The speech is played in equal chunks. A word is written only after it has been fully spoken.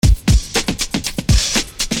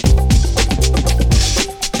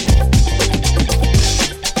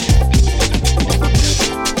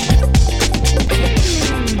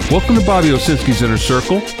Welcome to Bobby Owsinski's Inner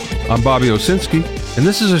Circle. I'm Bobby Owsinski, and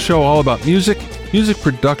this is a show all about music, music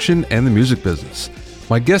production, and the music business.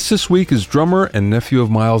 My guest this week is drummer and nephew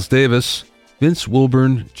of Miles Davis, Vince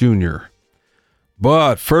Wilburn Jr.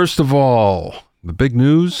 But first of all, the big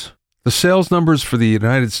news. The sales numbers for the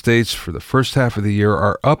United States for the first half of the year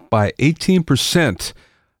are up by 18%,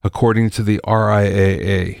 according to the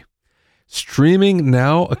RIAA. Streaming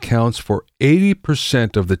now accounts for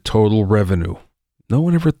 80% of the total revenue. No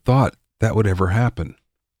one ever thought that would ever happen.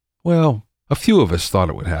 Well, a few of us thought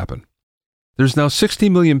it would happen. There's now 60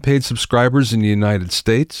 million paid subscribers in the United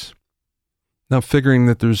States. Now, figuring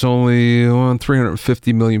that there's only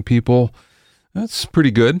 350 million people, that's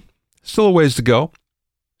pretty good. Still a ways to go.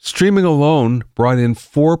 Streaming alone brought in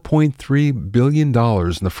 $4.3 billion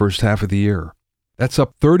in the first half of the year. That's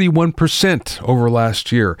up 31% over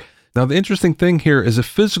last year. Now, the interesting thing here is a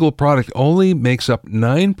physical product only makes up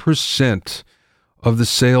 9% of the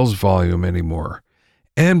sales volume anymore.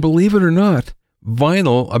 And believe it or not,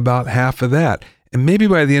 vinyl about half of that. And maybe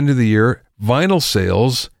by the end of the year, vinyl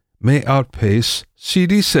sales may outpace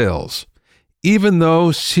CD sales, even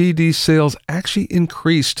though CD sales actually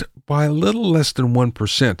increased by a little less than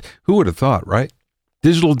 1%. Who would have thought, right?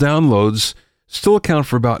 Digital downloads still account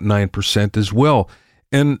for about 9% as well.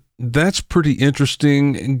 And that's pretty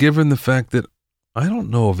interesting given the fact that I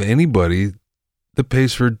don't know of anybody that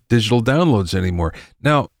pays for digital downloads anymore.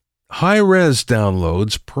 Now, high-res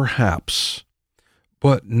downloads, perhaps,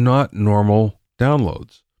 but not normal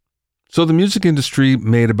downloads. So the music industry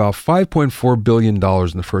made about $5.4 billion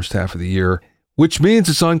in the first half of the year, which means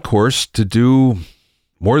it's on course to do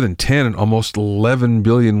more than 10 and almost 11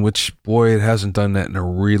 billion, which, boy, it hasn't done that in a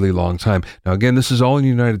really long time. Now, again, this is all in the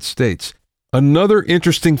United States. Another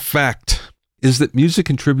interesting fact is that music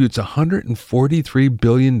contributes $143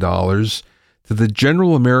 billion to the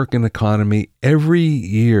general American economy every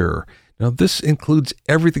year. Now, this includes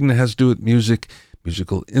everything that has to do with music,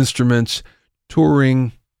 musical instruments,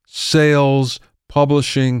 touring, sales,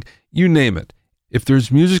 publishing, you name it. If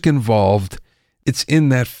there's music involved, it's in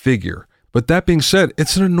that figure. But that being said,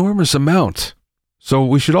 it's an enormous amount. So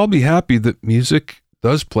we should all be happy that music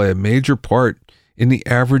does play a major part in the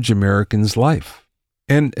average American's life.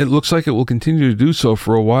 And it looks like it will continue to do so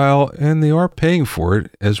for a while, and they are paying for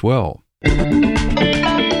it as well.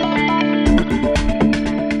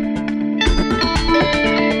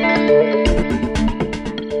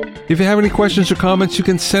 If you have any questions or comments, you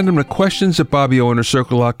can send them to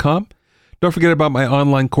questions@BobbyOInnerCircle.com. Don't forget about my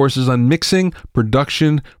online courses on mixing,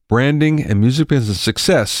 production, branding, and music business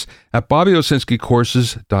success at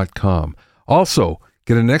BobbyOwsinskiCourses.com. Also,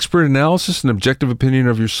 get an expert analysis and objective opinion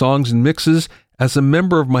of your songs and mixes as a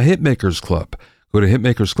member of my Hitmakers Club. Go to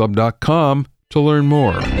hitmakersclub.com to learn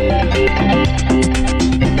more.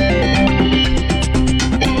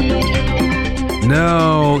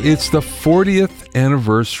 Now, it's the 40th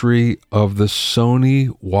anniversary of the Sony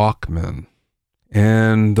Walkman.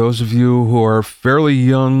 And those of you who are fairly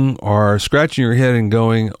young are scratching your head and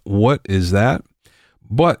going, what is that?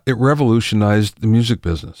 But it revolutionized the music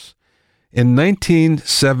business. In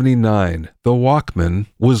 1979, the Walkman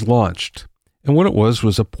was launched. And what it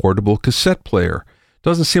was a portable cassette player.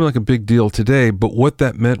 Doesn't seem like a big deal today, but what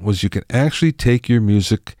that meant was you could actually take your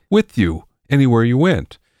music with you anywhere you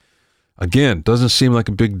went. Again, doesn't seem like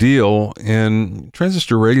a big deal, and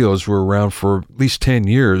transistor radios were around for at least 10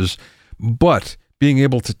 years, but being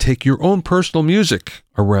able to take your own personal music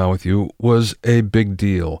around with you was a big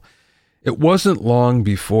deal. It wasn't long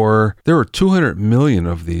before there were 200 million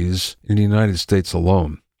of these in the United States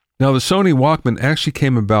alone. Now, the Sony Walkman actually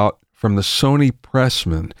came about from the Sony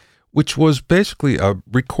Pressman, which was basically a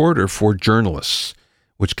recorder for journalists,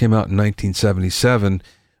 which came out in 1977.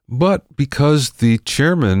 But because the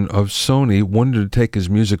chairman of Sony wanted to take his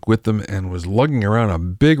music with him and was lugging around a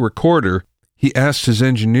big recorder, he asked his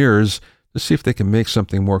engineers to see if they can make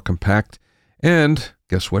something more compact. And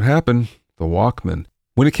guess what happened? The Walkman.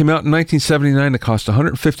 When it came out in 1979, it cost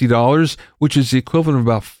 $150, which is the equivalent of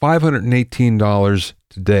about $518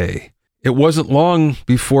 today. It wasn't long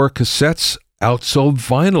before cassettes outsold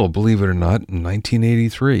vinyl, believe it or not, in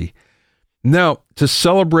 1983. Now, to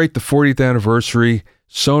celebrate the 40th anniversary,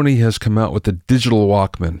 Sony has come out with the digital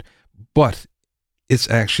Walkman, but it's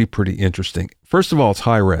actually pretty interesting. First of all, it's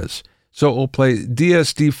high-res. So it will play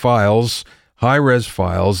DSD files, high-res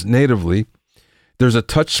files, natively. There's a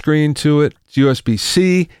touch screen to it. It's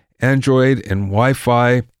USB-C, Android, and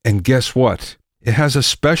Wi-Fi. And guess what? It has a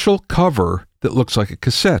special cover that looks like a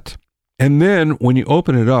cassette. And then when you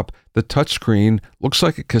open it up, the touchscreen looks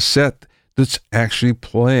like a cassette that's actually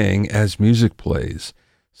playing as music plays.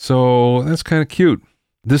 So that's kind of cute.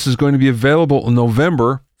 This is going to be available in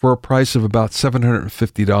November for a price of about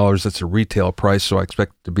 $750. That's a retail price, so I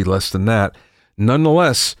expect it to be less than that.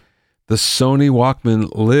 Nonetheless, the Sony Walkman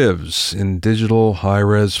lives in digital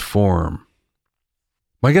high-res form.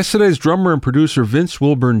 My guest today is drummer and producer Vince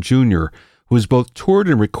Wilburn Jr., who has both toured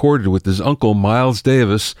and recorded with his uncle Miles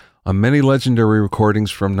Davis on many legendary recordings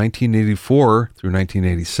from 1984 through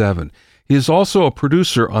 1987. He is also a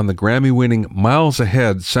producer on the Grammy-winning Miles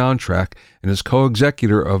Ahead soundtrack and is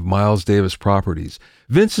co-executor of Miles Davis Properties.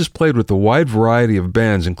 Vince has played with a wide variety of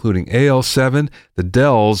bands, including AL7, The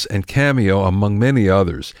Dells, and Cameo, among many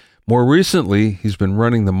others. More recently, he's been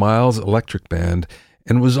running the Miles Electric Band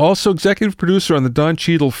and was also executive producer on the Don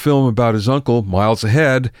Cheadle film about his uncle, Miles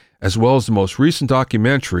Ahead, as well as the most recent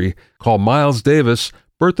documentary called Miles Davis,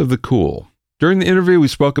 Birth of the Cool. During the interview, we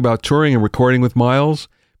spoke about touring and recording with Miles,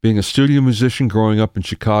 being a studio musician growing up in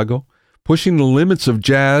Chicago, pushing the limits of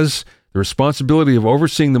jazz, the responsibility of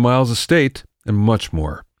overseeing the Miles estate, and much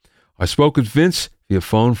more. I spoke with Vince via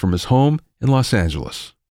phone from his home in Los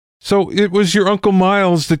Angeles. So it was your Uncle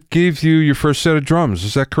Miles that gave you your first set of drums,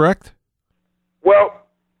 is that correct? Well,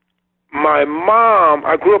 my mom,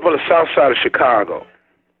 I grew up on the south side of Chicago,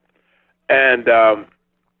 and I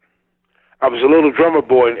was a little drummer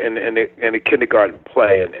boy in the kindergarten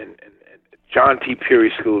play in John T.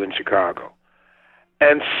 Peary School in Chicago.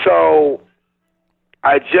 And so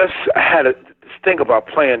I just had this thing about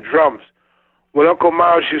playing drums. When Uncle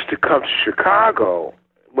Miles used to come to Chicago,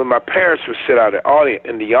 when my parents would sit out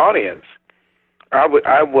in the audience, I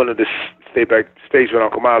wanted to stay backstage with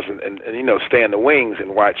Uncle Miles and stay in the wings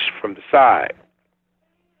and watch from the side.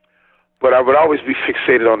 But I would always be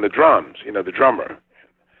fixated on the drums, the drummer.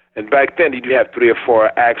 And back then, you'd have 3 or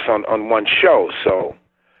 4 acts on one show. So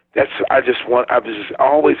I was just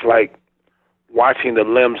always like watching the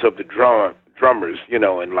limbs of the drummers, and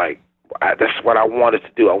that's what I wanted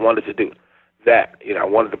to do. I wanted to do that, I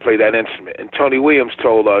wanted to play that instrument. And Tony Williams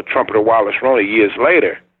told trumpeter Wallace Roney years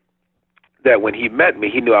later that when he met me,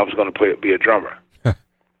 he knew I was going to be a drummer.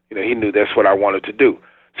 He knew that's what I wanted to do.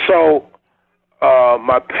 So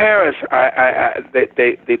my parents,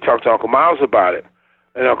 they talked to Uncle Miles about it,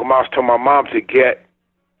 and Uncle Miles told my mom to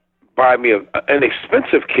buy me an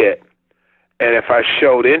expensive kit, and if I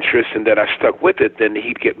showed interest and that I stuck with it, then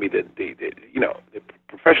he'd get me the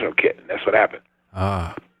professional kit, and that's what happened.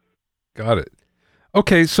 Ah, got it.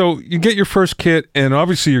 Okay, so you get your first kit, and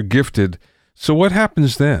obviously you're gifted. So what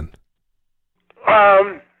happens then?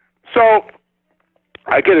 So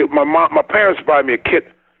I get it. My parents buy me a kit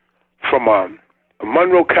from a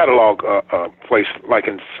Monroe Catalog place, like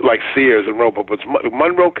Sears and Roebuck, but it's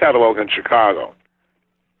Monroe Catalog in Chicago.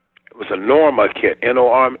 It was a Norma kit,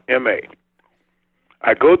 Norma.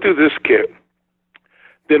 I go through this kit.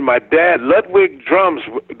 Then my dad, Ludwig Drums,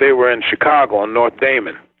 they were in Chicago on North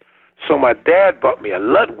Damon. So my dad bought me a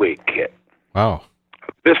Ludwig kit. Wow.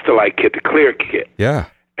 A Vistalite kit, the clear kit. Yeah.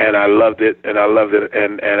 And I loved it, and I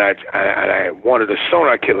wanted a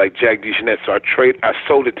Sonar kit like Jack DeJohnette, so I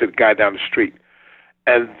sold it to the guy down the street.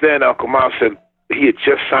 And then Uncle Miles said he had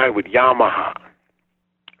just signed with Yamaha,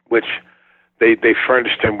 which they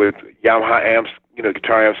furnished him with Yamaha amps,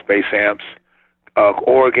 guitar amps, bass amps,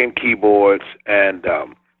 organ keyboards, and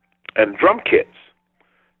drum kits.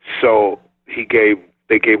 So they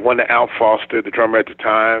gave one to Al Foster, the drummer at the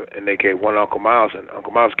time, and they gave one to Uncle Miles, and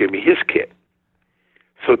Uncle Miles gave me his kit.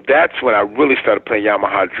 So that's when I really started playing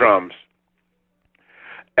Yamaha drums.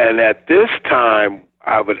 And at this time,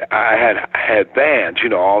 I had bands,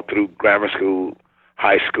 all through grammar school,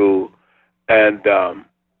 high school, and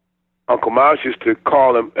Uncle Miles used to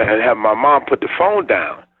call him and have my mom put the phone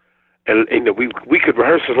down. And we could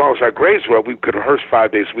rehearse as long as our grades were. We could rehearse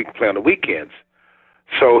 5 days a week, play on the weekends.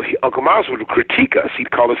 So Uncle Miles would critique us.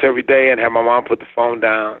 He'd call us every day and have my mom put the phone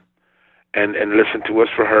down and listen to us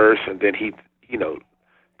rehearse, and then he'd,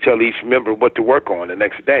 tell each member what to work on the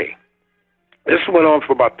next day. This went on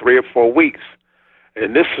for about 3 or 4 weeks,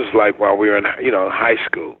 and this was like while we were in, high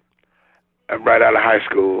school, right out of high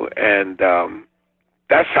school, and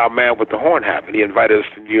that's how Man with the Horn happened. He invited us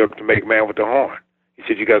to New York to make Man with the Horn. He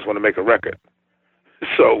said, "You guys want to make a record?"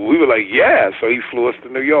 So we were like, "Yeah." So he flew us to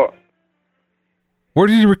New York. Where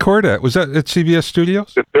did you record at? Was that at CBS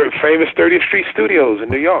Studios? The famous 30th Street Studios in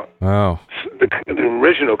New York. Wow. The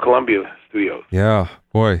original Columbia Studios. Yeah,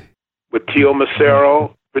 boy. With Tio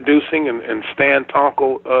Macero producing and Stan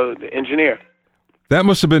Tonko, the engineer. That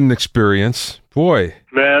must have been an experience. Boy.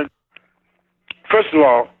 Man, first of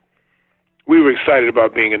all, we were excited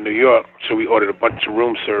about being in New York, so we ordered a bunch of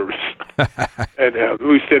room service. And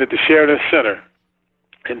we stayed at the Sheridan Center.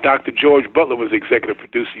 And Dr. George Butler was the executive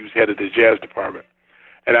producer. He was head of the jazz department.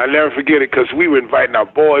 And I'll never forget it because we were inviting our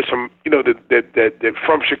boys from, that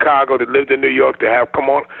from Chicago that lived in New York to have,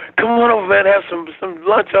 come on over, man, have some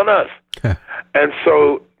lunch on us. And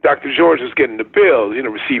so Dr. George was getting the bills,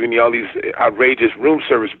 receiving all these outrageous room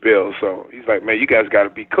service bills. So he's like, man, you guys got to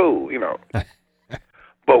be cool,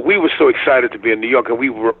 But we were so excited to be in New York, and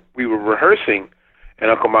we were rehearsing in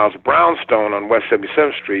Uncle Miles' brownstone on West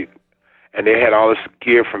 77th Street, and they had all this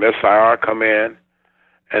gear from SIR come in.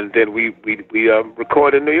 And then we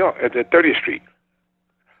recorded in New York at 30th Street.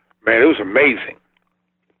 Man, it was amazing.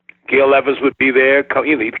 Gil Evans would be there.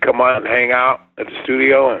 He'd come out and hang out at the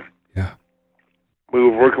studio, and we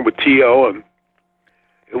were working with T.O. and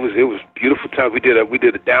it was beautiful time. We did a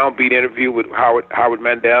Downbeat interview with Howard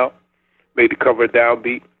Mandel. Made the cover of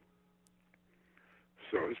Downbeat.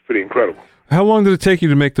 So it's pretty incredible. How long did it take you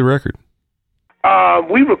to make the record?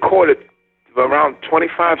 We recorded around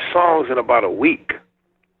 25 songs in about a week.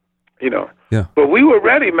 Yeah. But we were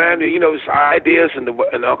ready, man. His ideas and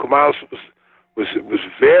Uncle Miles was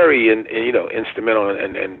very instrumental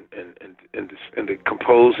in the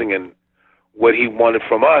composing and what he wanted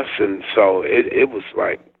from us, and so it was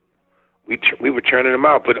like we were turning them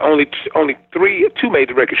out. But only two made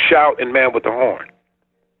the record: Shout and Man with the Horn.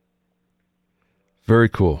 Very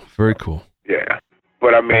cool. Very cool. Yeah,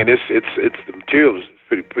 but I mean, it's the material is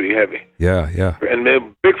pretty heavy. Yeah. And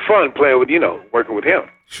big fun playing with working with him.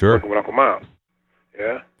 Sure. Working with Uncle Miles.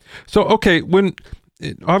 Yeah. So, okay,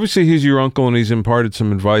 obviously he's your uncle and he's imparted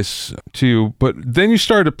some advice to you, but then you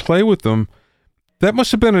started to play with them. That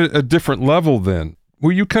must have been a different level then.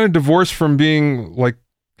 Were you kind of divorced from being like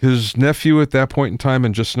his nephew at that point in time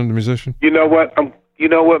and just another musician? You know what,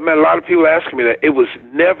 man? A lot of people ask me that. It was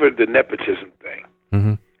never the nepotism thing.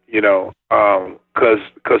 Mm-hmm.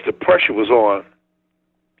 Because the pressure was on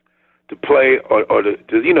to play or to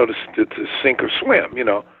sink or swim,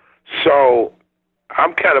 So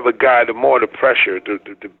I'm kind of a guy, the more the pressure, the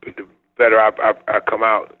better I come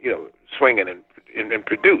out, swinging and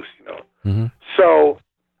produce, Mm-hmm. So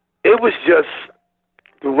it was just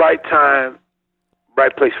the right time,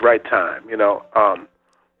 right place, right time,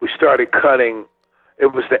 We started cutting.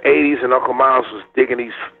 It was the 80s, and Uncle Miles was digging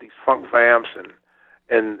these funk vamps, and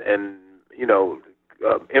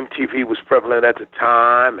MTV was prevalent at the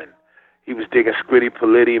time, and he was digging Scritti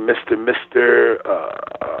Politti, Mr.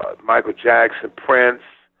 Michael Jackson, Prince,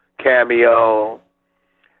 Cameo,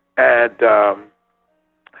 and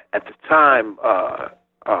at the time,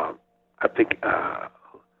 I think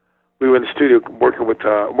we were in the studio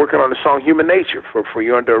working on the song "Human Nature" for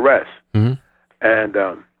 "You're Under Arrest," mm-hmm. and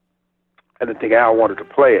I didn't think Al wanted to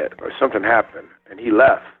play it, or something happened, and he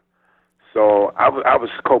left. So I was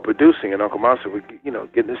co-producing, and Uncle Miles said,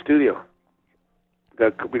 get in the studio.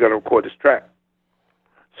 We got to record this track.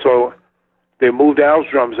 So they moved Al's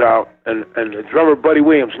drums out, and the drummer, Buddy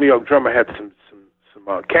Williams, New York drummer, had some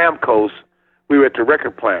Camcos. We were at the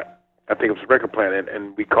record plant. I think it was the record plant,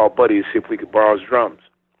 and we called Buddy to see if we could borrow his drums.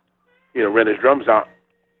 Rent his drums out.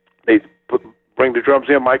 They bring the drums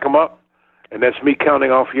in, mic them up, and that's me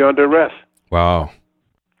counting off "You're Under Arrest." Wow.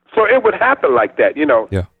 So it would happen like that,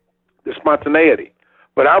 Yeah. The spontaneity.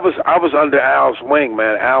 But I was under Al's wing,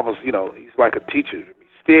 man. Al was, he's like a teacher to me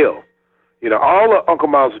still. All of Uncle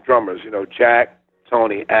Miles' drummers, Jack,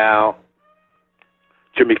 Tony, Al,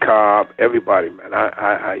 Jimmy Cobb, everybody, man.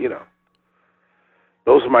 I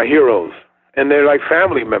those are my heroes, and they're like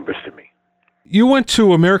family members to me. You went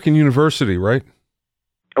to American University, right?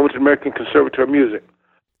 I went to American Conservatory of Music,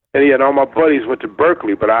 and all my buddies went to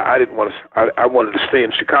Berkeley, but I didn't want to. I wanted to stay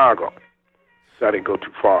in Chicago, so I didn't go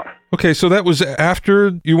too far. Okay, so that was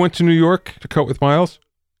after you went to New York to cut with Miles?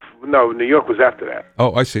 No, New York was after that.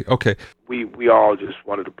 Oh, I see. Okay. We all just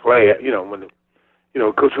wanted to play,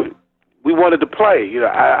 because we wanted to play.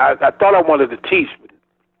 I thought I wanted to teach, but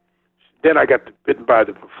then I got bitten by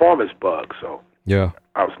the performance bug. So yeah,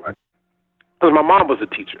 I was like, because my mom was a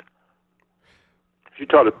teacher. She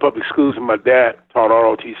taught at public schools, and my dad taught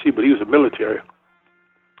ROTC, but he was a military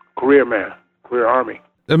career man, career Army.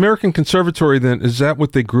 American Conservatory, then, is that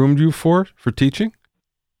what they groomed you for teaching?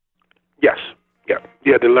 Yes. Yeah.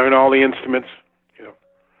 You had to learn all the instruments.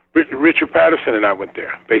 Richard Patterson and I went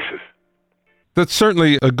there, bassist. That's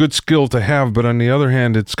certainly a good skill to have, but on the other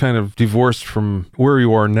hand, it's kind of divorced from where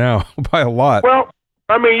you are now by a lot. Well,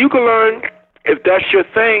 I mean, you can learn, if that's your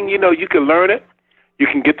thing, you can learn it. You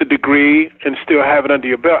can get the degree and still have it under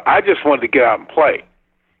your belt. I just wanted to get out and play.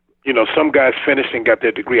 Some guys finished and got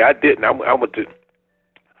their degree. I didn't.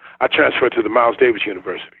 I transferred to the Miles Davis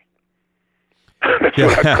University. That's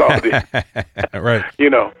what I called it. Right.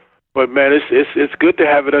 But man, it's good to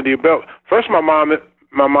have it under your belt. First, my mom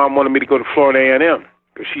wanted me to go to Florida A&M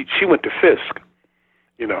because she went to Fisk.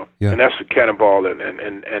 you know. Yeah. And that's with Cannonball, and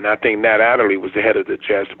I think Nat Adderley was the head of the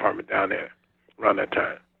jazz department down there around that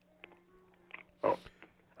time. Oh.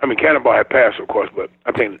 I mean, Cannonball had passed, of course, but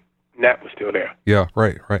I think Nat was still there. Yeah,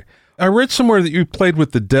 right. I read somewhere that you played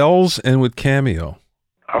with the Dells and with Cameo.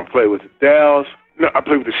 I played with the Dells. No, I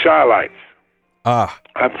played with the Shy-Lights. Ah.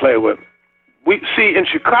 I played with... in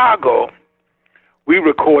Chicago, we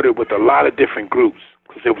recorded with a lot of different groups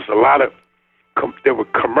because there was a lot of... there were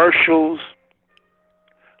commercials.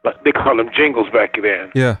 They called them jingles back then.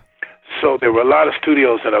 Yeah. So there were a lot of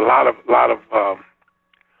studios and a lot of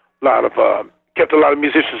kept a lot of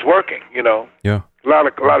musicians working, you know. Yeah. A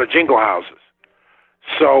lot of jingle houses.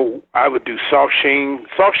 So I would do Soft Sheen.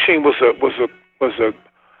 Soft Sheen was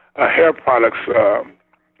a hair products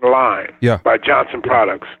line by Johnson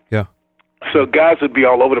Products. Yeah. So guys would be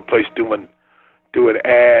all over the place doing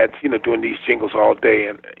ads, you know, doing these jingles all day,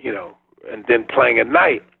 and you know, and then playing at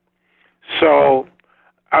night. So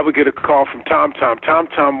I would get a call from Tom Tom.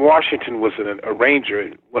 Tom Washington was an arranger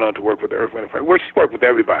and went on to work with Earth, Wind & Fire. He worked with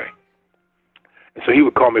everybody. And so he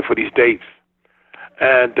would call me for these dates.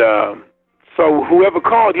 And so whoever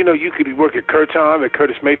called, you know, you could work at Curtom, at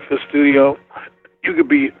Curtis Mayfield Studio. You could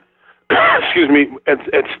be, excuse me,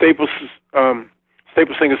 at Staples.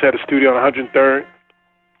 Staples Singers had a studio on 103rd.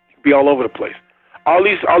 You could be all over the place. All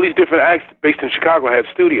these different acts based in Chicago had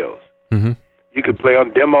studios. Mm-hmm. You could play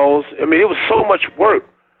on demos. I mean, it was so much work.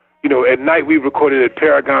 You know, at night we recorded at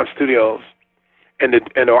Paragon Studios, and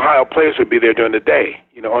Ohio Players would be there during the day,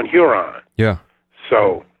 you know, on Huron. Yeah.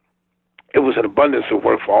 So it was an abundance of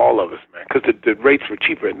work for all of us, man, because the rates were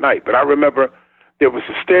cheaper at night. But I remember there was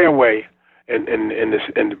a stairway, and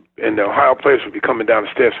the Ohio Players would be coming down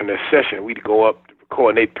the stairs from their session. We'd go up to record,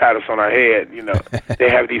 and they'd pat us on our head, you know. They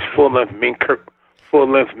have these full-length mink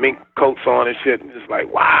coats on and shit, and it's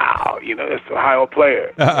like, wow, you know, that's the Ohio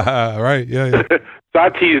Player. Right, yeah. So I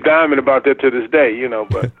tease Diamond about that to this day, you know,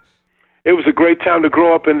 but it was a great time to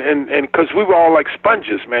grow up, and because we were all like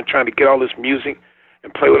sponges, man, trying to get all this music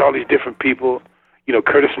and play with all these different people. You know,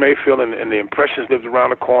 Curtis Mayfield and the Impressions lived around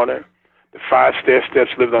the corner. The Five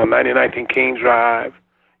Stairsteps lived on 99th King Drive.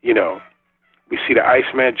 You know, we see the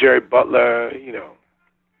Iceman, Jerry Butler, you know.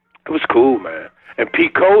 It was cool, man. And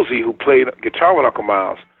Pete Cozy, who played guitar with Uncle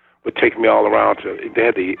Miles, would take me all around they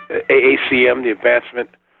had the AACM, the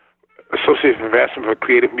Association of Advancement for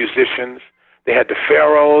Creative Musicians. They had the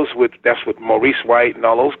Pharaohs, that's with Maurice White and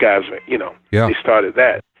all those guys, you know. Yeah. They started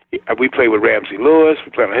that. We played with Ramsey Lewis.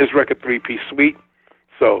 We played on his record, 3-Piece Suite.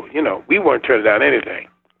 So, you know, we weren't turning down anything.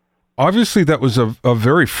 Obviously, that was a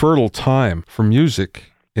very fertile time for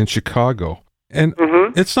music in Chicago. And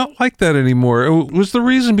it's not like that anymore. Was the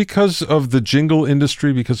reason because of the jingle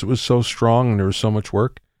industry, because it was so strong and there was so much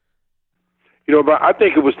work? You know, but I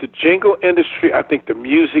think it was the jingle industry. I think the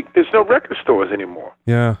music. There's no record stores anymore.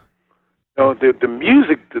 Yeah. You know, the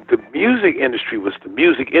music industry was the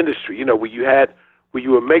music industry. You know, where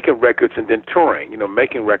you were making records and then touring. You know,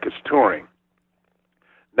 making records, touring.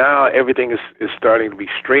 Now everything is starting to be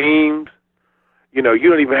streamed. You know, you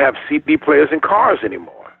don't even have CD players in cars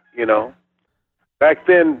anymore. You know. Back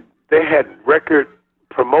then, they had record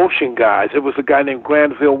promotion guys. It was a guy named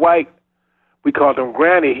Granville White. We called him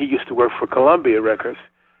Granny. He used to work for Columbia Records.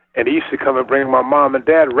 And he used to come and bring my mom and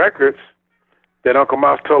dad records. Then Uncle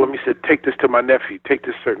Miles told him, he said, take this to my nephew. Take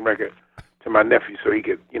this certain record to my nephew so he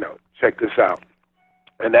could, you know, check this out.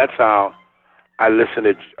 And that's how I listened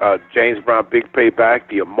to James Brown, Big Payback,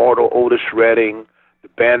 the immortal Otis Redding, the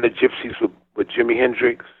Band of Gypsies with Jimi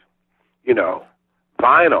Hendrix, you know,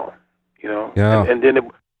 vinyl. You know, yeah. And then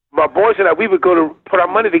my boys and I, we would go to put our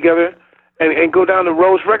money together and go down to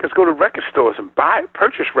Rose Records, go to record stores and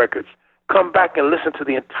purchase records, come back and listen to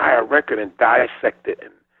the entire record and dissect it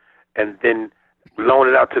and then loan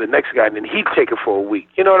it out to the next guy, and then he'd take it for a week.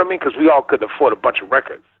 You know what I mean? Because we all couldn't afford a bunch of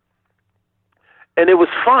records. And it was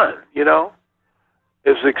fun, you know?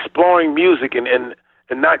 It was exploring music and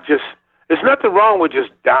not just, there's nothing wrong with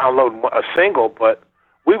just downloading a single, but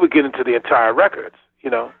we would get into the entire records,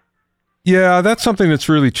 you know? Yeah, that's something that's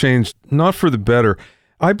really changed, not for the better.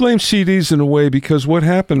 I blame CDs in a way because what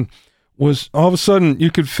happened was all of a sudden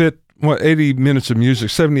you could fit, 80 minutes of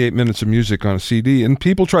music, 78 minutes of music on a CD, and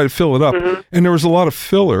people try to fill it up. Mm-hmm. And there was a lot of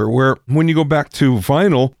filler where when you go back to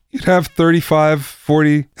vinyl, you'd have 35,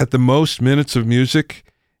 40 at the most minutes of music,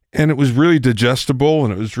 and it was really digestible,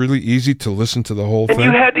 and it was really easy to listen to the whole thing. And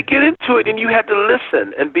you had to get into it, and you had to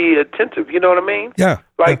listen and be attentive, you know what I mean? Yeah.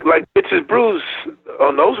 Like Bitches Brews,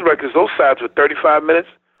 on those records, those sides were 35 minutes,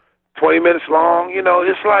 20 minutes long, you know,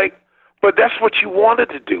 it's like, but that's what you wanted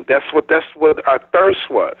to do. That's what our thirst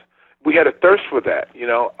was. We had a thirst for that, you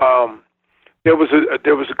know. there was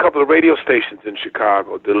a couple of radio stations in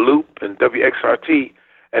Chicago, the Loop and WXRT,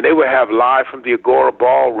 and they would have live from the Agora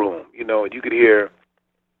Ballroom, and you could hear,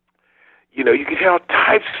 all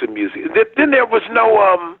types of music. Then there was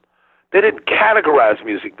no, they didn't categorize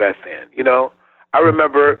music back then, I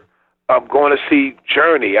remember going to see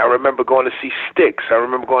Journey. I remember going to see Styx. I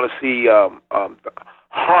remember going to see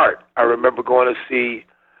Heart. I remember going to see,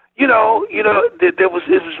 it was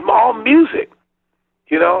all music.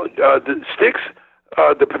 The Styx,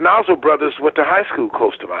 the Panazzo brothers went to high school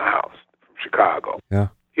close to my house from Chicago. Yeah.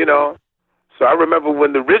 So I remember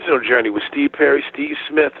when the original Journey was Steve Perry, Steve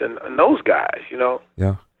Smith, and those guys.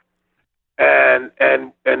 Yeah. And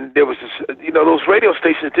there was this, those radio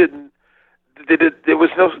stations didn't. There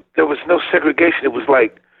was no segregation. It was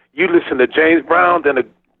like you listen to James Brown,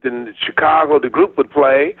 then Chicago the group would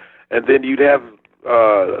play, and then you'd have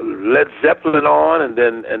Led Zeppelin on, and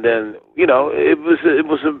then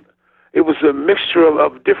it was a mixture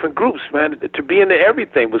of different groups, man. To be into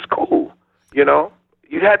everything was cool,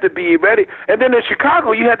 You had to be ready, and then in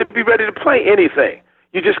Chicago you had to be ready to play anything.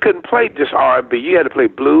 You just couldn't play just R&B. You had to play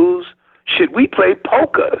blues. Shit, we played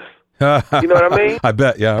polkas. You know what I mean? I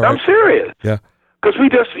bet, yeah. Right. I'm serious. Yeah. Because we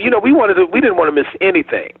just, we didn't want to miss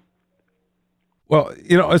anything. Well,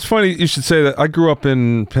 it's funny you should say that. I grew up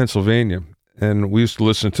in Pennsylvania, and we used to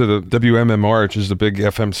listen to the WMMR, which is the big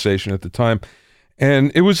FM station at the time,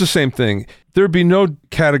 and it was the same thing. There'd be no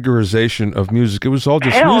categorization of music. It was all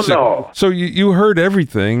just Hell music. No. So you heard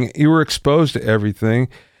everything. You were exposed to everything.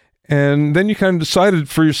 And then you kind of decided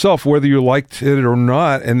for yourself whether you liked it or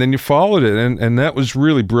not, and then you followed it, and that was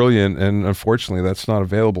really brilliant, and unfortunately that's not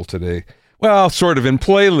available today. Well, sort of in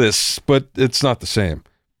playlists, but it's not the same.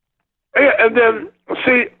 Yeah, and then,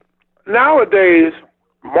 see, nowadays,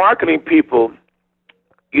 marketing people,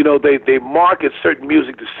 they market certain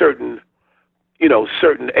music to certain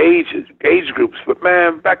age groups, but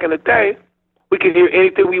man, back in the day, we could hear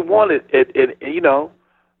anything we wanted,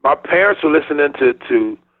 my parents were listening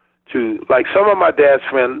to like some of my dad's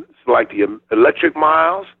friends like the Electric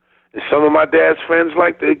Miles, and some of my dad's friends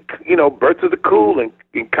like the Birth of the Cool and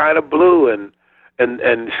Kind of Blue and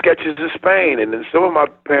Sketches of Spain, and then some of my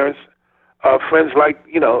parents' friends like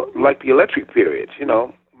the Electric Periods,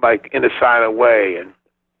 like In a Silent Way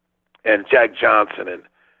and Jack Johnson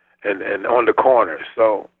and On the Corner.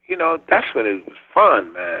 So that's when it was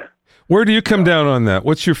fun, man. Where do you come down on that?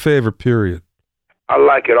 What's your favorite period? I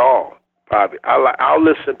like it all, Bobby. I'll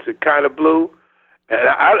listen to Kind of Blue, and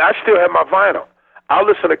I still have my vinyl. I'll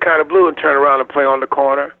listen to Kind of Blue and turn around and play On the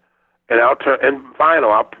Corner, and I'll play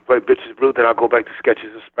Bitches Blue. Then I'll go back to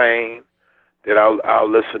Sketches of Spain. Then I'll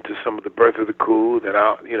listen to some of the Birth of the Cool. Then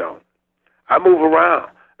I move around.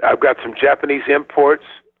 I've got some Japanese imports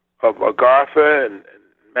of Agartha, and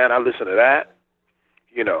man, I listen to that.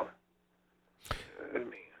 I mean,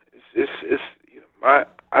 it's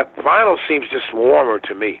vinyl seems just warmer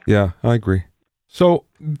to me. Yeah, I agree. So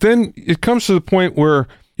then it comes to the point where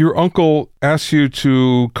your uncle asks you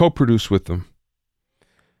to co-produce with them.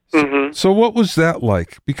 Mm-hmm. So what was that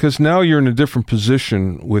like? Because now you're in a different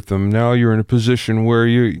position with them. Now you're in a position where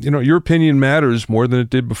your opinion matters more than it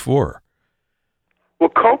did before. Well,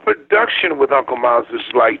 co-production with Uncle Miles is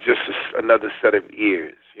like just another set of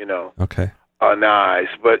ears, Okay. On eyes.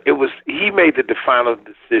 But he made the final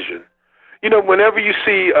decision. Whenever you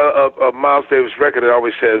see a Miles Davis record, it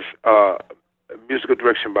always says musical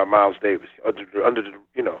direction by Miles Davis, under the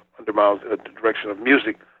direction of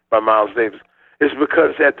music by Miles Davis. It's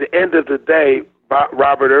because at the end of the day,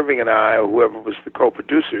 Robert Irving and I, or whoever was the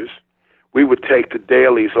co-producers, we would take the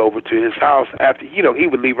dailies over to his house after, he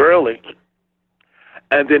would leave early,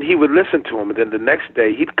 and then he would listen to them, and then the next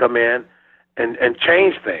day he'd come in and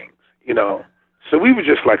change things, So we were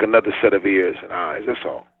just like another set of ears and eyes, that's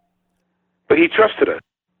all. But he trusted us.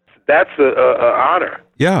 That's an honor.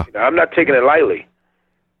 Yeah. I'm not taking it lightly.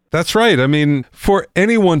 That's right. I mean, for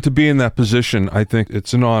anyone to be in that position, I think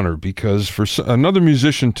it's an honor, because for another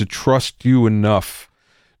musician to trust you enough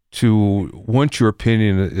to want your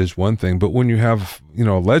opinion is one thing, but when you have,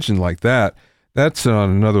 a legend like that, that's on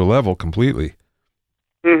another level completely.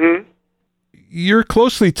 Mm-hmm. You're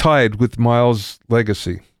closely tied with Miles'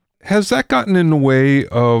 legacy. Has that gotten in the way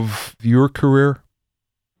of your career?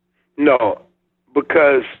 No,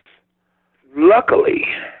 because luckily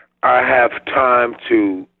I have time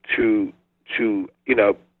to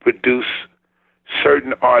produce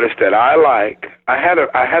certain artists that I like. I had a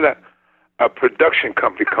production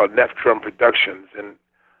company called Neff Drum Productions, and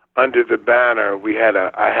under the banner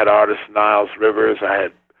I had artist Niles Rivers, I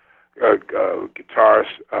had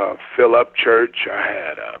guitarist Phil Upchurch, I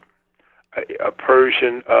had a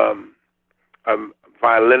Persian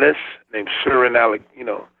violinist named Surin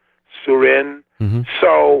Surin. Mm-hmm.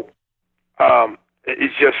 So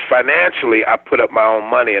it's just financially, I put up my own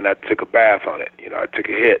money and I took a bath on it. I took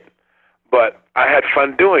a hit, but I had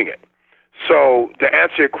fun doing it. So to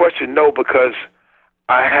answer your question, no, because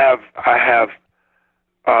I have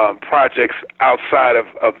projects outside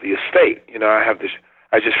of the estate. I have this.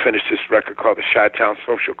 I just finished this record called the Chi-Town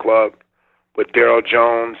Social Club with Daryl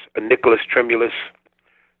Jones, Nicholas Tremulous,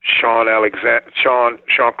 Sean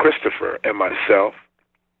Christopher, and myself.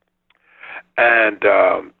 And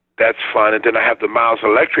that's fun. And then I have the Miles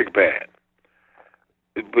Electric Band.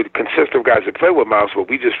 It consists of guys that play with Miles, but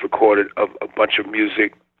we just recorded a bunch of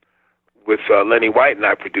music with Lenny White and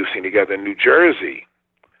I producing together in New Jersey.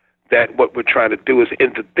 That what we're trying to do is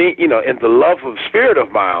in the love of spirit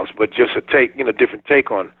of Miles, but just a take, different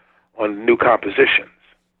take on new compositions.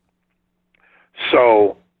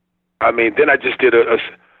 So, then I just did a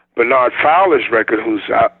Bernard Fowler's record, who's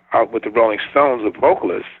out with the Rolling Stones, a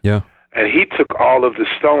vocalist. Yeah. And he took all of the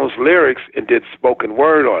Stones lyrics and did spoken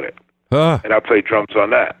word on it. And I played drums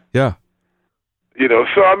on that. Yeah.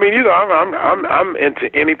 So I'm into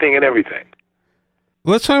anything and everything.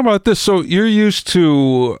 Let's talk about this. So you're used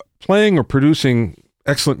to playing or producing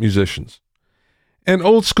excellent musicians and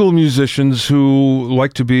old school musicians who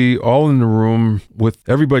like to be all in the room with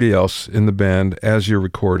everybody else in the band as you're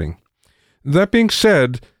recording. That being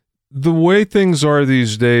said, the way things are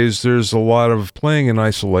these days, there's a lot of playing in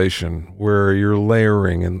isolation where you're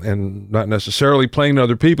layering and not necessarily playing to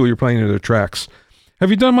other people, you're playing to their tracks.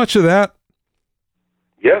 Have you done much of that?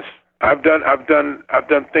 Yes, I've done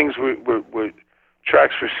things where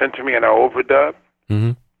tracks were sent to me and I overdub.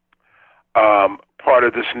 Mm-hmm. Part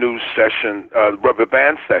of this new session, rubber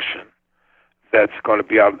band session, that's going to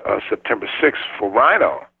be out September 6th for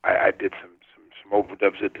Rhino. I did some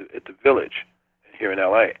overdubs at the Village here in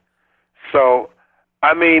LA. So,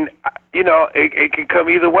 it can come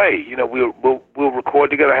either way. We'll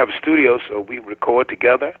record together. I have a studio, so we record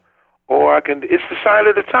together, or I can. It's the sign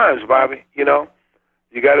of the times, Bobby. You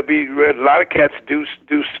got to be. A lot of cats do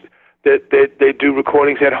they do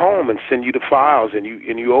recordings at home and send you the files, and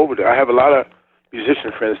you overdub. I have a lot of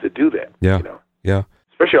musician friends that do that. Yeah. Yeah.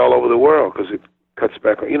 Especially all over the world, because it cuts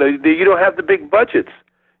back on. You don't have the big budgets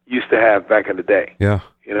you used to have back in the day. Yeah.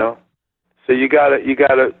 So you gotta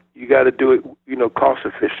do it, cost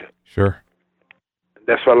efficient. Sure.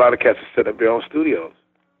 That's why a lot of cats have set up their own studios.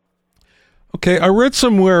 Okay, I read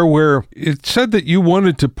somewhere where it said that you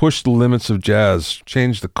wanted to push the limits of jazz,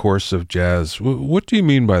 change the course of jazz. What do you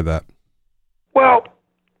mean by that? Well,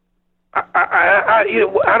 I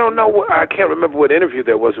don't know. I can't remember what interview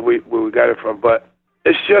that was where we got it from, but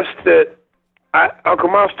it's just that Uncle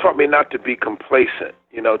Miles taught me not to be complacent.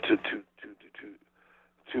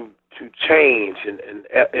 To change and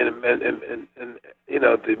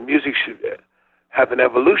the music should have an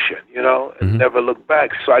evolution, and mm-hmm. never look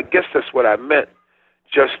back. So I guess that's what I meant,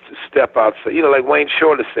 just to step outside. Like Wayne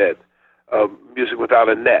Shorter said, music without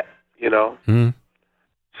a net, Mm-hmm.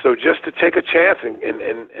 So just to take a chance and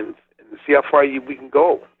see how far we can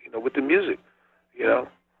go, with the music,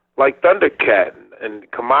 like Thundercat and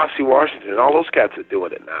Kamasi Washington, and all those cats are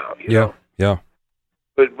doing it now, know? Yeah.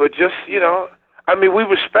 But just, we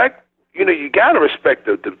respect, you got to respect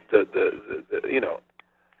the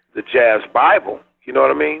jazz Bible, you know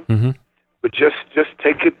what I mean? Mm-hmm. But just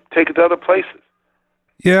take it to other places.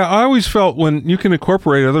 Yeah, I always felt when you can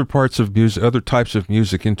incorporate other parts of music, other types of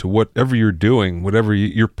music into whatever you're doing, whatever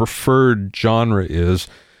your preferred genre is,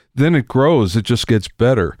 then it grows, it just gets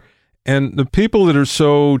better. And the people that are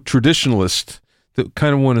so traditionalist, that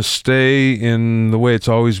kind of want to stay in the way it's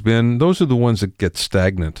always been, those are the ones that get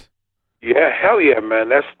stagnant. Yeah, hell yeah, man.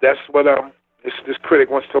 That's what this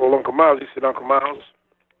critic once told Uncle Miles. He said, Uncle Miles,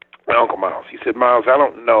 he said, Miles, I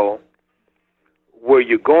don't know where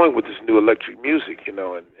you're going with this new electric music, and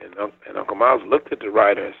Uncle Miles looked at the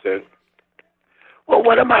writer and said, well,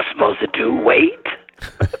 what am I supposed to do? Wait.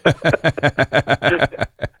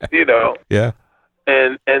 Yeah.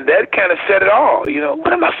 And that kind of said it all.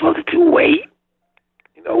 What am I supposed to do? Wait.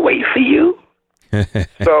 Wait for you.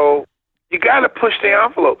 So you got to push the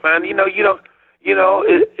envelope, man.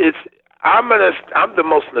 I'm the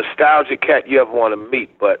most nostalgic cat you ever want to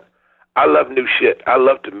meet, but I love new shit. I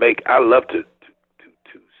love to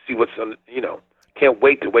see what's on. Can't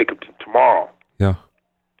wait to wake up to tomorrow. Yeah.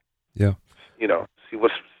 See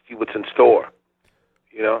what's in store.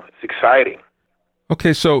 It's exciting.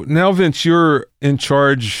 Okay, so now, Vince, you're in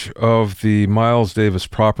charge of the Miles Davis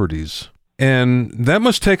properties, and that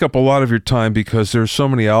must take up a lot of your time because there's so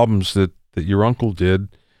many albums that your uncle did.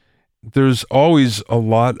 There's always a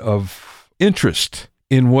lot of interest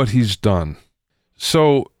in what he's done.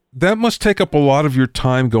 So that must take up a lot of your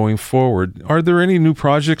time going forward. Are there any new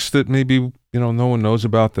projects that maybe, no one knows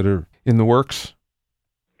about that are in the works?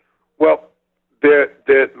 Well,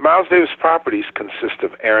 Miles Davis properties consist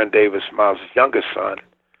of Aaron Davis, Miles' youngest son,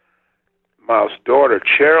 Miles' daughter,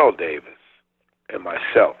 Cheryl Davis, and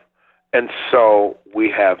myself. And so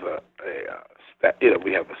we have a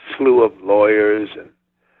slew of lawyers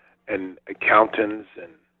and accountants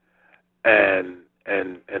and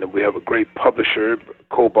we have a great publisher,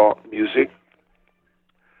 Cobalt Music.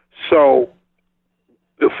 So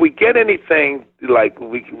if we get anything, like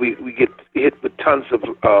we get hit with tons of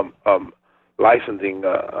licensing,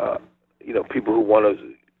 people who want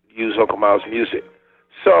to use Uncle Miles music.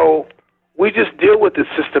 So we just deal with it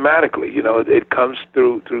systematically. It comes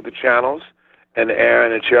through the channels, and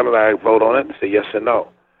Aaron and Cheryl and I vote on it and say yes or no.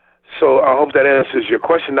 So I hope that answers your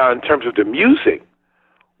question. Now, in terms of the music,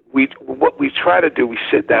 what we try to do, we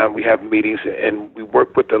sit down, we have meetings, and we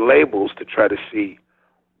work with the labels to try to see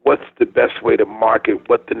what's the best way to market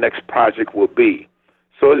what the next project will be.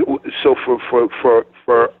 So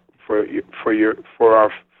for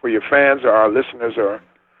your fans or our listeners, or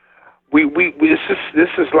this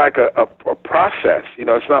is like a process.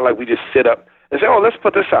 It's not like we just sit up and say, oh, let's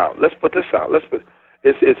put this out.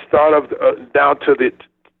 It's thought of down to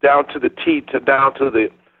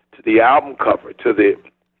the album cover, to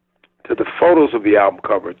the photos of the album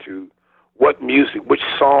cover, to what music, which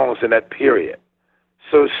songs in that period.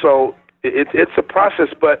 So it's a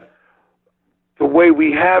process, but the way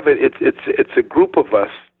we have it's a group of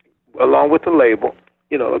us along with the label.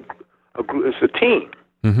 It's a team.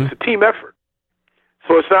 Mm-hmm. It's a team effort.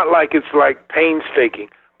 So it's not like it's like painstaking.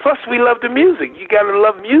 Plus, we love the music. You got to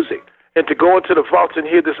love music, and to go into the vaults and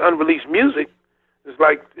hear this unreleased music it's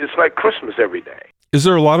like Christmas every day. Is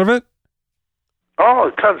there a lot of it?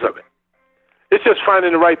 Oh, tons of it. It's just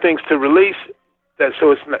finding the right things to release.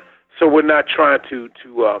 So we're not trying to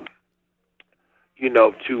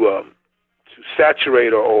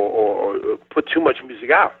saturate or put too much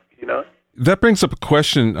music out. That brings up a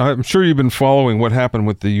question. I'm sure you've been following what happened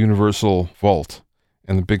with the Universal Vault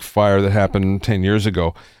and the big fire that happened 10 years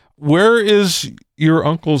ago. Where is your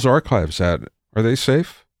uncle's archives at? Are they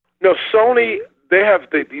safe? No, Sony, they have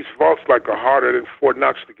these vaults are harder than Fort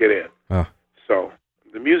Knox to get in. So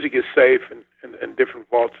the music is safe in different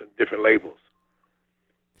vaults and different labels.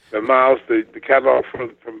 The Miles, the catalog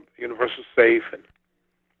from Universal is safe, and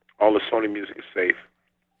all the Sony music is safe.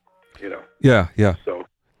 Yeah. So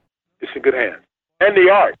it's in good hands. And the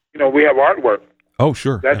art, we have artwork. Oh,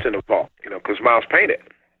 sure. That's in the vault, because Miles painted.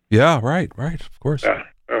 Yeah, right, of course.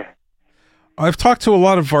 I've talked to a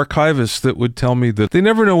lot of archivists that would tell me that they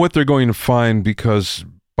never know what they're going to find because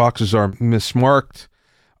boxes are mismarked.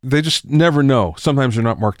 They just never know. Sometimes they're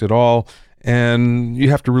not marked at all, and you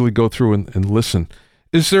have to really go through and listen.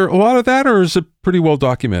 Is there a lot of that, or is it pretty well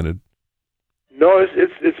documented? No,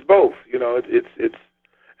 it's both. It's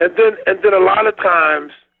and then a lot of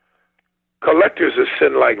times collectors are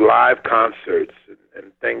sending like live concerts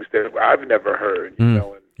and things that I've never heard. And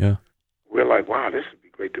we're like, wow, this would be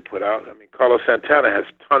great to put out. I mean, Carlos Santana has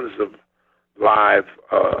tons of live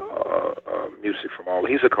music from all.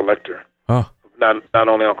 He's a collector. Oh. Not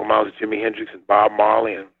only Uncle Miles, Jimi Hendrix and Bob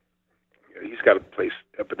Marley, and he's got a place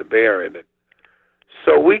up in the Bay Area.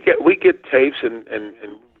 So we get tapes and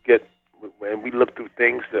we look through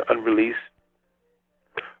things that are unreleased.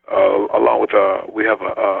 Along with we have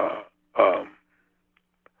a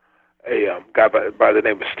guy by the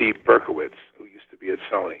name of Steve Berkowitz, who used to be at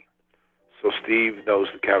Sony. So Steve knows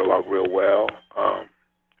the catalog real well,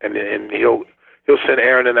 and he'll send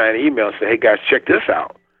Aaron and I an email and say, "Hey guys, check this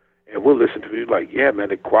out," and we'll listen to it. He's like, "Yeah, man,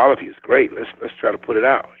 the quality is great. Let's try to put it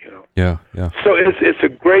out." Yeah. So it's a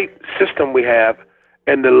great system we have,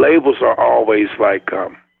 and the labels are always like,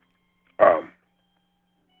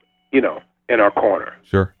 in our corner.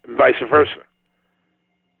 Sure. And vice versa.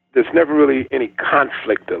 There's never really any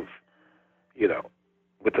conflict of,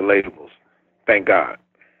 with the labels. Thank God.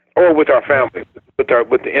 Or with our family, with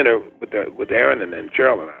Aaron and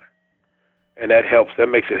Cheryl and I. And that helps. That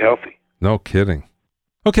makes it healthy. No kidding.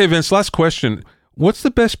 Okay, Vince, last question. What's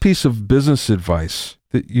the best piece of business advice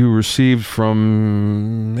that you received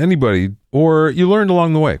from anybody or you learned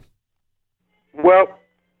along the way? Well,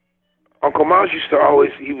 Uncle Miles used to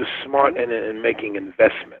he was smart in making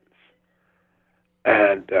investments.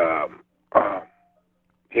 And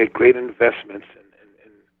he had great investments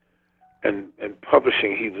and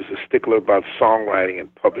publishing. He was a stickler about songwriting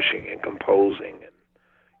and publishing and composing and,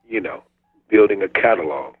 building a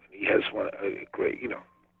catalog. He has a great,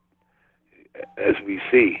 as we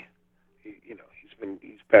see,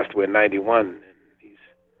 he's passed away in 91, and he's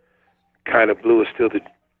Kind of Blue is still the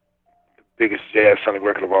biggest jazz selling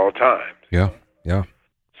record of all time. Yeah.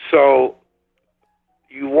 So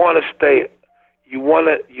you want to stay. You want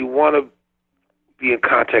to be in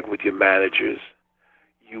contact with your managers.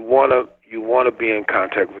 You want to be in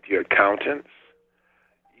contact with your accountants.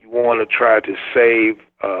 You want to try to save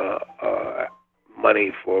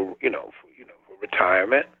money for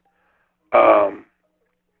retirement.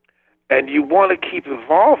 And you want to keep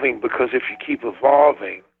evolving, because if you keep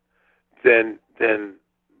evolving, then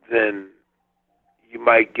you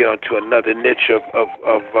might get onto another niche of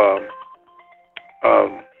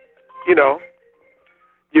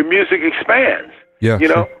your music expands. Yeah.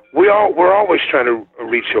 Sure. We're always trying to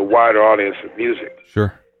reach a wider audience of music.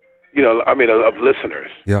 Sure. Of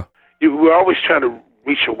listeners. Yeah. We're always trying to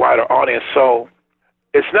reach a wider audience. So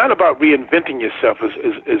it's not about reinventing yourself as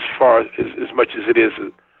much as it is.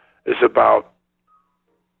 It's about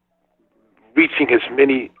reaching as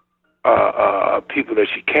many people as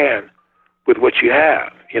you can with what you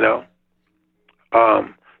have.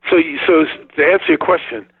 So to answer your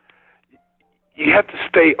question, you have to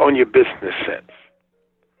stay on your business sense.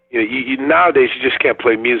 You nowadays you just can't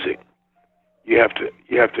play music. You have to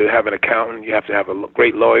have an accountant. You have to have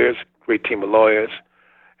great team of lawyers.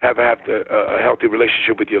 Have a healthy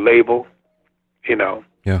relationship with your label.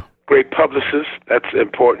 Yeah. Great publicists. That's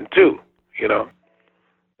important too.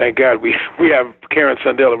 Thank God we have Karen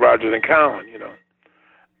Sundell and Rogers and Cowan.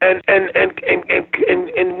 And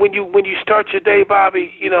when you start your day,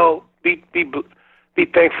 Bobby, be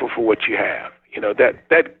thankful for what you have.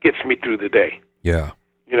 That gets me through the day. Yeah.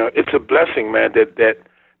 It's a blessing, man, that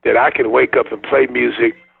I can wake up and play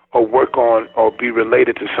music or work on or be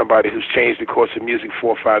related to somebody who's changed the course of music 4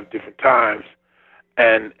 or 5 different times,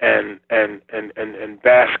 and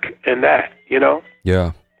bask in that.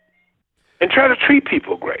 Yeah. And try to treat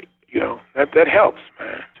people great. That helps,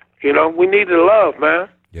 man. We need the love, man.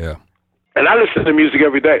 Yeah. And I listen to music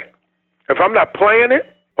every day. If I'm not playing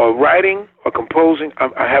it or writing or composing,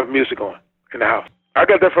 I have music on in the house. I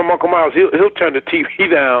got that from Uncle Miles. He'll turn the TV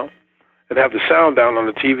down and have the sound down on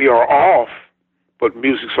the TV or off, but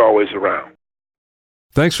music's always around.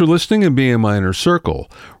 Thanks for listening and being in my inner circle.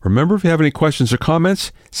 Remember, if you have any questions or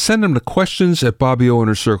comments, send them to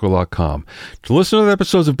questions@BobbyOInnerCircle.com. To listen to other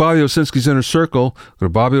episodes of Bobby Owsinski's Inner Circle, go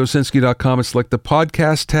to BobbyOwsinski.com and select the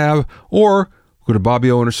podcast tab, or go to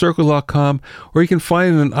BobbyOInnerCircle.com, where you can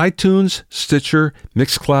find it on iTunes, Stitcher,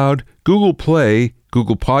 Mixcloud, Google Play,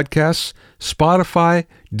 Google Podcasts, Spotify,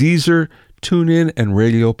 Deezer, TuneIn, and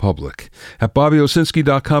Radio Public. At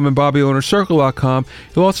BobbyOwsinski.com and BobbyOInnerCircle.com,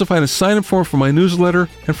 you'll also find a sign-up form for my newsletter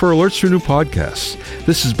and for alerts for new podcasts.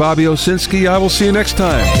 This is Bobby Owsinski. I will see you next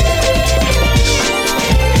time.